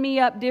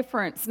 sign-me-up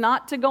difference,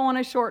 not to go on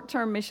a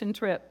short-term mission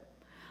trip,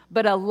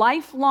 but a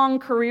lifelong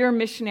career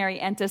missionary.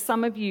 And to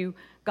some of you,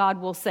 God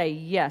will say,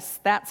 yes,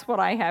 that's what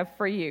I have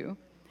for you.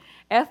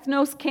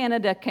 Ethnos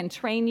Canada can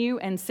train you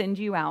and send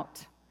you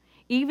out.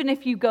 Even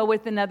if you go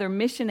with another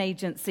mission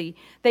agency,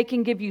 they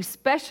can give you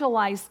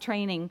specialized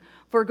training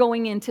for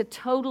going into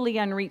totally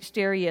unreached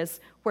areas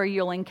where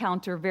you'll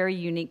encounter very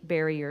unique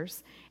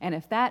barriers. And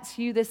if that's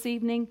you this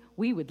evening,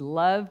 we would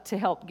love to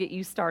help get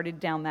you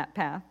started down that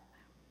path.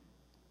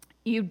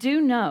 You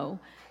do know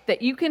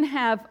that you can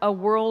have a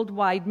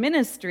worldwide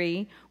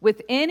ministry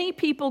with any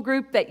people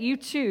group that you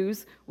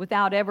choose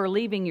without ever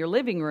leaving your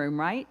living room,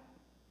 right?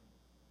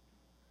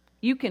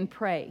 You can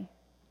pray.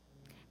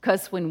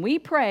 Because when we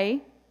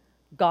pray,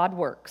 God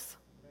works.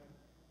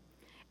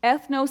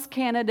 Ethnos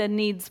Canada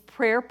needs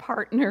prayer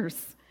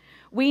partners.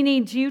 We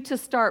need you to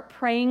start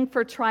praying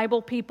for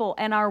tribal people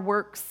and our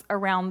works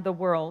around the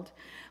world.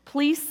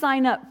 Please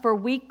sign up for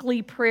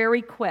weekly prayer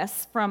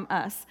requests from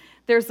us.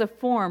 There's a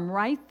form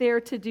right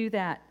there to do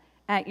that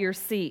at your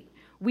seat.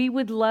 We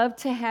would love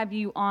to have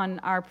you on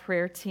our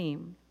prayer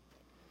team.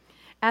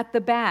 At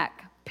the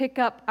back, pick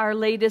up our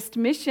latest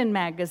mission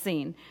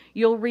magazine.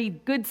 You'll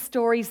read good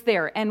stories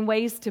there and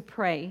ways to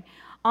pray.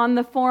 On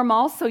the form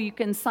also, you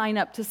can sign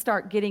up to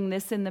start getting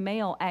this in the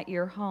mail at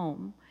your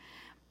home.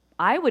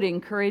 I would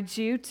encourage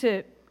you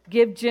to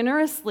give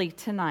generously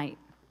tonight.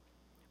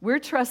 We're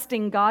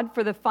trusting God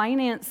for the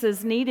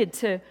finances needed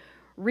to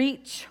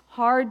reach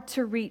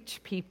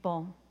hard-to-reach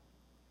people.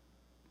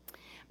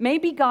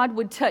 Maybe God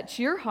would touch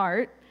your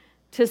heart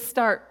to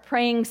start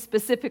praying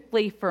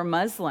specifically for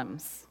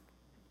Muslims.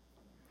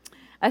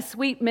 A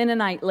sweet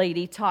Mennonite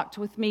lady talked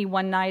with me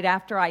one night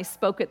after I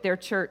spoke at their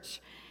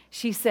church.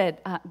 She said,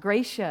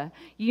 Gracia,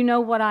 you know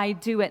what I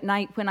do at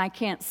night when I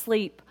can't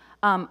sleep?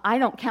 I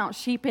don't count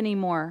sheep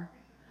anymore.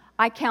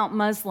 I count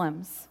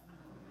Muslims.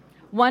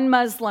 One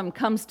Muslim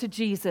comes to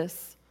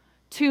Jesus.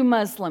 2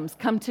 Muslims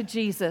come to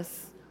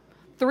Jesus.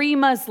 3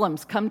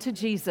 Muslims come to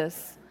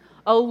Jesus.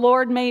 Oh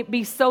Lord, may it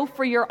be so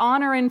for your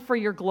honor and for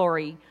your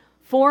glory.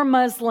 4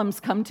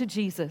 Muslims come to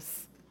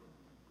Jesus.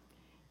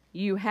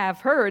 You have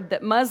heard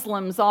that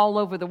Muslims all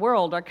over the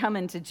world are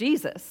coming to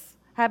Jesus.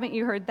 Haven't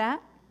you heard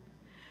that?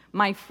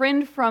 My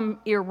friend from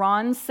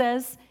Iran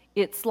says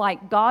it's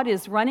like God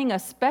is running a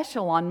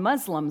special on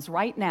Muslims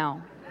right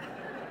now.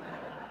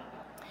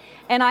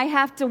 And I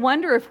have to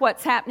wonder if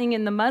what's happening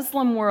in the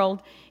Muslim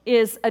world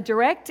is a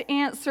direct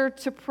answer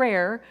to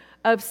prayer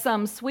of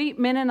some sweet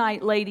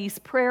Mennonite lady's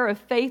prayer of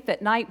faith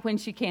at night when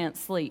she can't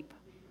sleep.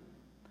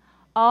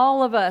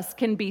 All of us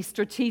can be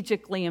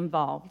strategically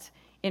involved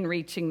in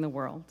reaching the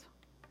world.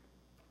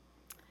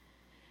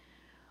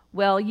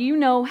 Well, you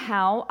know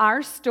how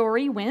our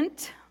story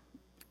went.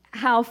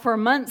 How for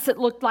months it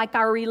looked like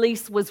our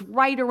release was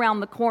right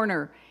around the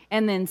corner,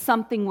 and then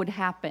something would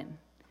happen,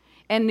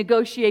 and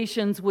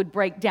negotiations would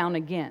break down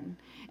again,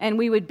 and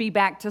we would be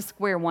back to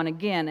square one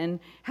again,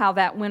 and how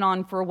that went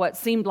on for what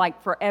seemed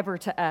like forever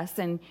to us.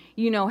 And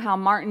you know how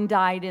Martin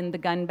died in the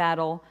gun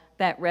battle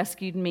that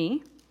rescued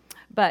me,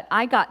 but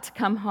I got to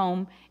come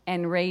home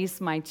and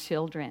raise my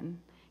children.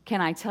 Can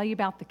I tell you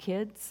about the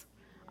kids?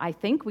 I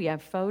think we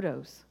have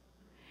photos.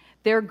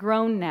 They're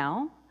grown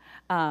now.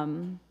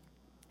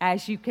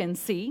 As you can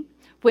see,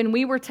 when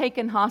we were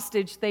taken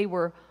hostage, they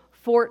were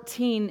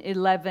 14,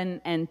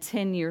 11, and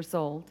 10 years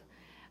old.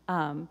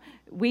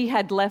 We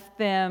had left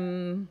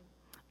them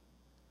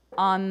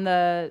on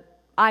the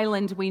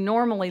island we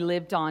normally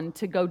lived on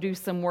to go do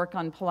some work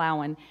on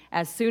Palawan.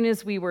 As soon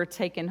as we were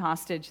taken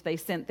hostage, they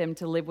sent them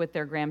to live with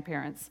their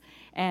grandparents.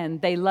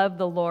 And they love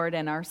the Lord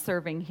and are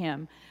serving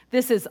Him.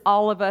 This is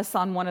all of us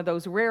on one of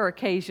those rare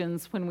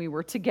occasions when we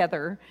were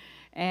together.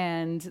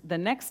 And the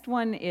next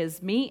one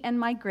is me and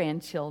my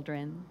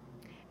grandchildren.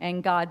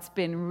 And God's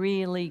been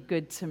really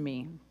good to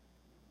me.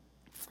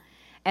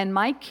 And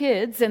my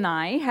kids and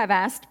I have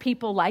asked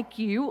people like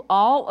you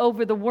all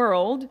over the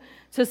world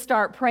to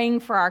start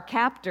praying for our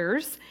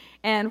captors.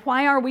 And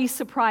why are we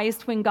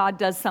surprised when God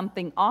does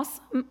something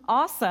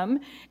awesome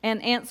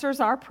and answers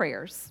our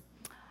prayers?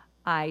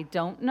 I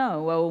don't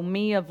know. Oh,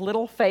 me of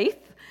little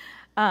faith.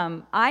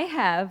 I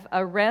have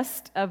a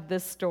rest of the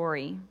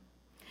story.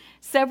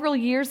 Several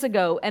years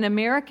ago, an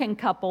American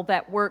couple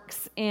that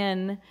works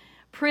in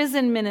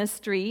prison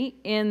ministry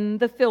in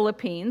the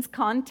Philippines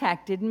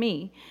contacted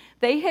me.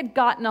 They had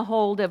gotten a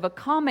hold of a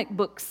comic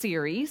book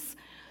series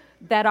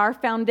that our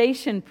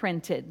foundation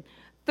printed.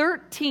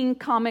 13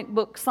 comic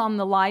books on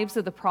the lives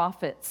of the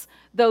prophets,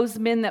 those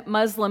men that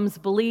Muslims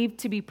believed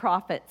to be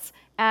prophets: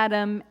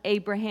 Adam,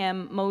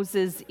 Abraham,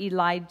 Moses,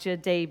 Elijah,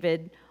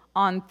 David,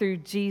 on through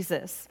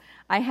Jesus.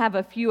 I have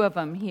a few of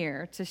them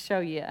here to show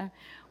you.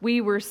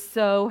 We were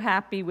so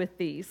happy with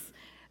these.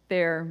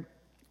 They're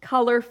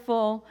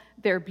colorful,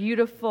 they're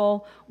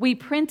beautiful. We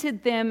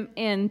printed them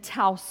in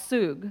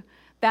Tausug.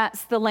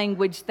 That's the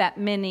language that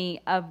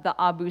many of the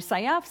Abu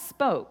Sayyaf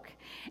spoke.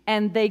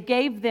 And they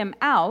gave them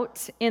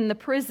out in the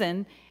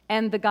prison,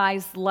 and the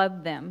guys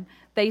loved them.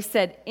 They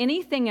said,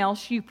 anything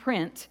else you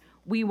print,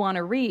 we want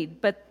to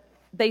read. But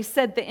they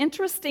said the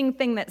interesting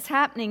thing that's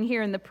happening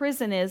here in the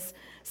prison is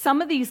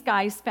some of these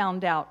guys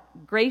found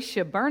out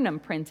Gracia Burnham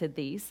printed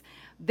these.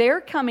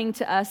 They're coming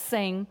to us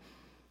saying,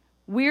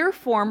 we're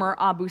former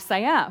Abu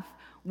Sayyaf.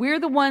 We're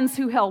the ones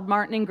who held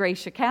Martin and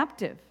Gracia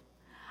captive.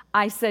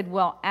 I said,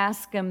 well,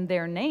 ask them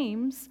their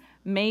names.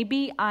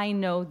 Maybe I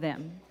know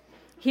them.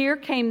 Here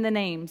came the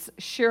names.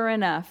 Sure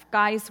enough,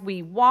 guys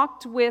we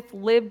walked with,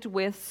 lived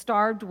with,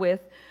 starved with,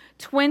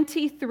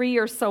 23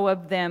 or so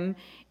of them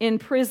in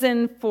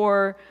prison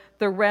for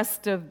the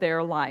rest of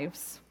their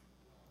lives.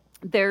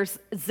 There's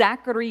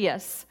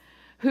Zacharias,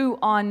 who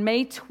on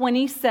May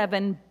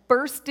 27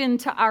 burst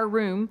into our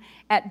room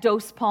at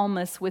Dos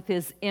Palmas with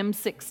his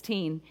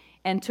M16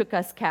 and took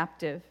us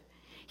captive.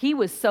 He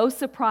was so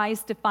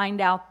surprised to find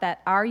out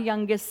that our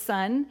youngest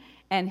son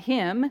and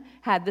him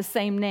had the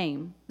same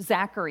name,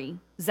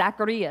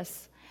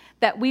 Zacharias,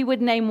 that we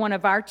would name one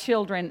of our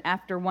children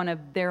after one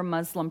of their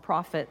Muslim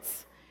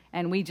prophets.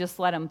 And we just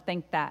let him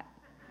think that.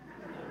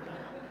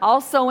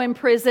 Also in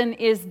prison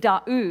is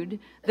Daoud,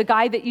 the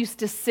guy that used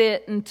to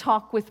sit and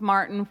talk with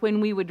Martin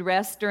when we would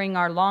rest during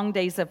our long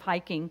days of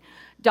hiking.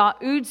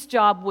 Daoud's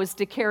job was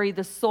to carry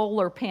the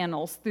solar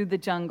panels through the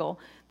jungle.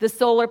 The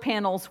solar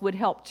panels would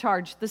help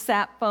charge the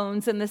sat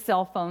phones and the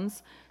cell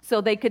phones so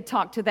they could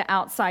talk to the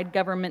outside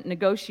government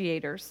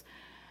negotiators.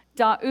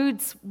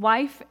 Daoud's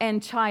wife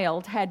and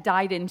child had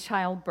died in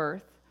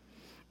childbirth.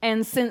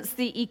 And since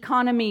the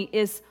economy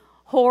is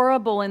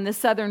horrible in the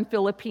southern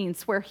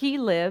Philippines where he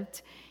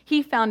lived,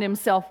 he found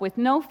himself with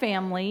no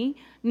family,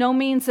 no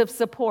means of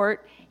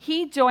support.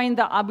 He joined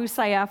the Abu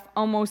Sayyaf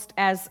almost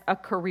as a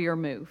career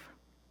move.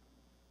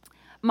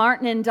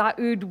 Martin and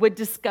Daoud would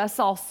discuss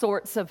all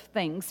sorts of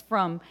things,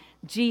 from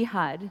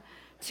jihad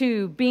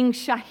to being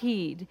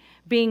shaheed,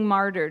 being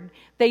martyred.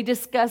 They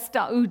discussed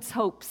Daoud's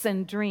hopes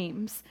and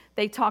dreams.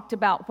 They talked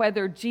about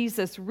whether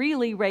Jesus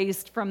really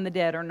raised from the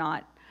dead or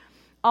not.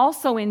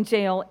 Also in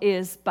jail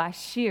is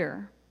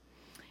Bashir.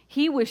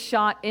 He was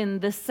shot in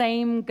the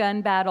same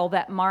gun battle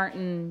that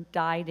Martin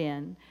died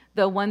in,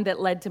 the one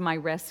that led to my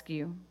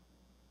rescue.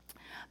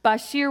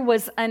 Bashir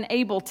was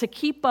unable to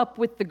keep up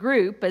with the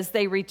group as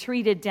they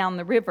retreated down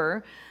the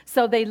river,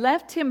 so they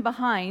left him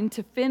behind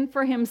to fend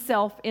for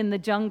himself in the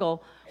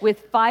jungle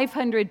with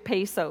 500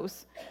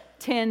 pesos,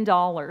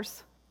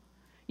 $10.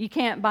 You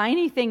can't buy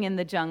anything in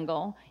the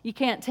jungle. You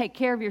can't take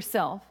care of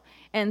yourself.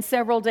 And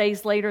several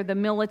days later, the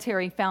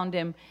military found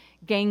him.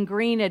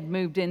 Gangrene had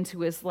moved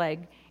into his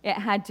leg. It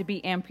had to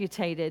be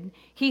amputated.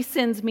 He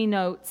sends me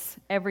notes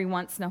every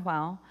once in a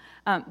while.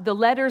 The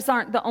letters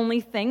aren't the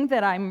only thing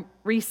that I'm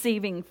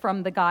receiving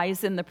from the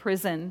guys in the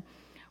prison.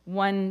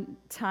 One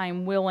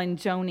time, Will and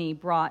Joni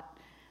brought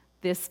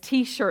this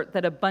T-shirt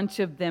that a bunch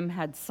of them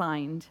had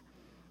signed,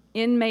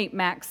 Inmate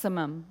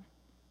Maximum.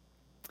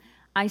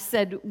 I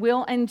said,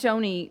 Will and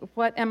Joni,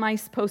 what am I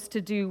supposed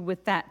to do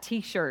with that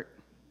T-shirt?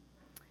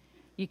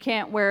 You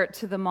can't wear it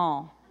to the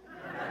mall.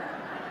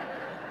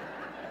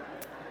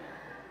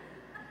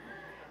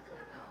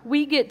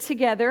 We get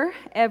together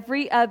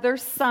every other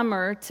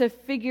summer to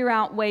figure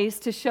out ways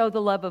to show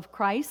the love of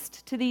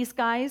Christ to these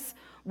guys,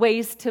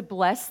 ways to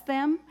bless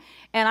them.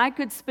 And I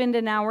could spend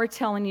an hour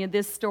telling you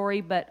this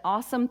story, but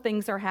awesome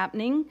things are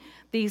happening.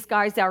 These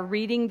guys are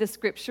reading the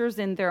scriptures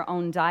in their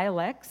own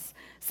dialects.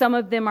 Some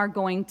of them are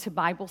going to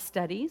Bible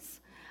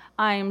studies.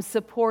 I'm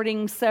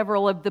supporting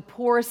several of the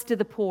poorest of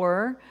the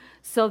poor,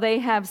 so they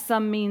have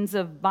some means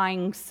of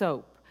buying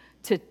soap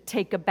to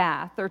take a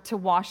bath or to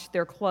wash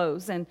their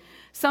clothes. And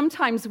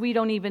sometimes we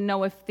don't even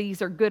know if these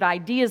are good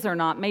ideas or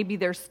not. Maybe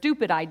they're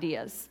stupid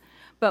ideas.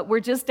 But we're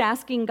just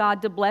asking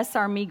God to bless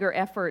our meager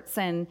efforts,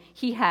 and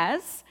He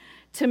has.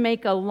 To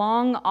make a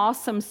long,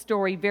 awesome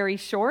story very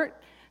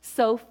short,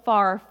 so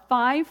far,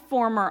 5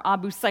 former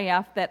Abu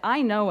Sayyaf that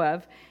I know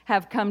of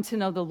have come to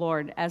know the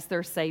Lord as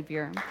their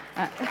Savior.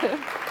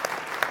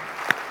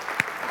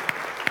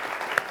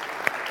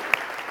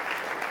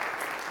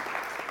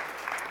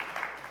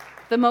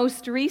 The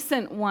most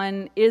recent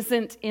one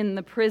isn't in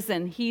the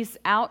prison. He's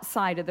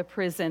outside of the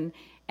prison,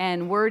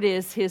 and word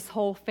is his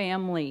whole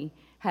family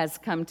has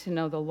come to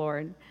know the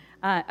Lord.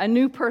 A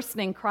new person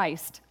in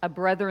Christ, a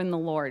brother in the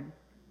Lord.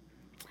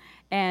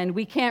 And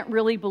we can't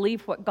really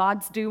believe what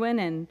God's doing,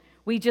 and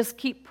we just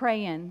keep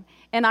praying.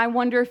 And I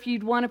wonder if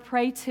you'd want to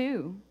pray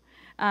too.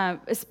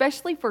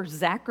 especially for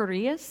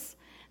Zachary,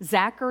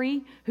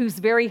 who's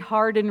very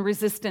hard and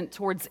resistant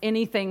towards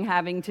anything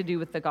having to do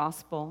with the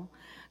gospel.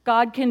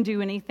 God can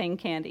do anything,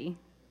 can't he?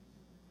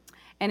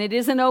 And it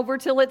isn't over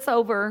till it's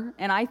over.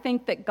 And I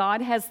think that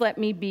God has let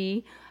me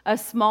be a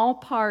small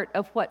part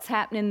of what's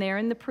happening there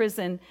in the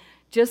prison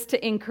just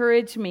to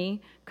encourage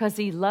me, because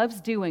he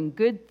loves doing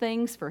good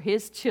things for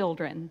his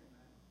children.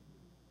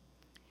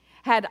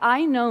 Had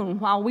I known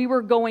while we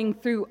were going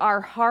through our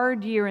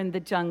hard year in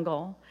the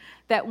jungle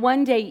that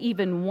one day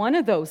even one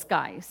of those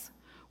guys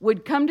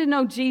would come to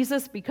know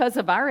Jesus because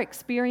of our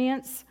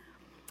experience,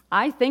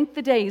 I think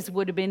the days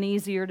would have been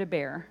easier to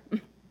bear.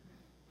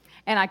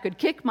 And I could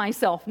kick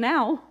myself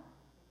now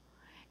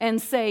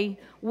and say,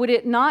 would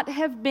it not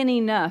have been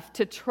enough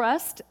to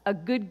trust a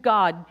good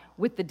God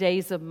with the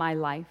days of my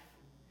life?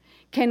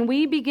 Can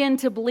we begin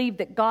to believe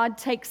that God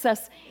takes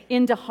us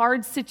into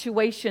hard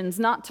situations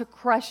not to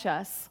crush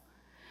us,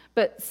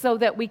 but so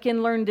that we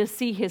can learn to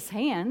see his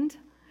hand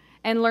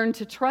and learn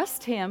to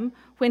trust him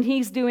when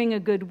he's doing a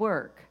good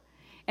work?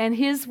 And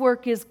his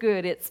work is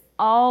good. It's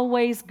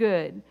always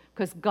good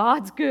because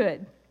God's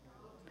good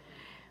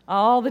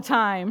all the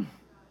time.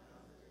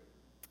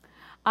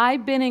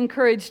 I've been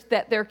encouraged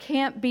that there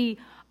can't be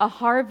a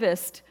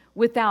harvest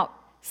without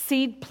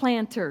seed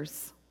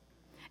planters.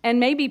 And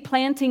maybe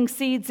planting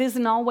seeds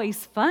isn't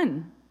always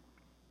fun.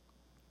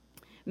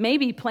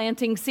 Maybe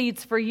planting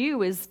seeds for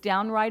you is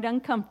downright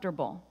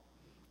uncomfortable,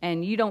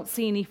 and you don't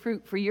see any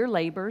fruit for your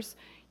labors.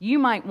 You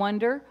might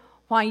wonder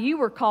why you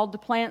were called to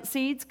plant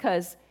seeds,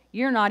 because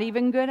you're not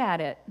even good at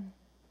it.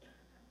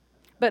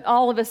 But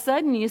all of a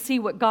sudden, you see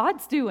what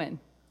God's doing.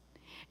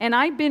 And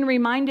I've been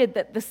reminded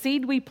that the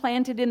seed we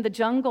planted in the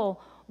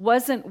jungle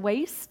wasn't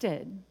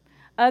wasted.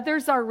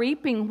 Others are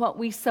reaping what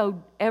we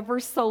sowed ever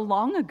so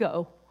long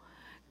ago.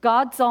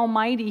 God's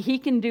almighty. He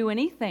can do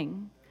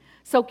anything.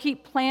 So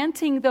keep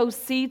planting those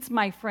seeds,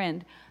 my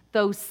friend,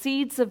 those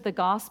seeds of the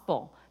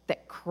gospel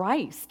that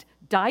Christ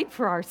died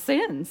for our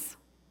sins.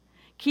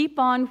 Keep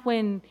on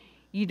when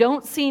you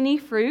don't see any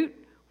fruit,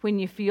 when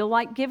you feel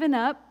like giving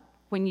up,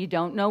 when you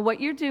don't know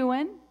what you're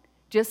doing.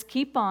 Just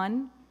keep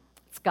on.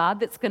 It's God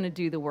that's going to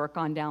do the work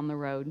on down the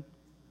road.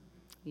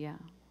 Yeah.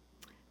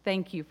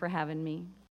 Thank you for having me.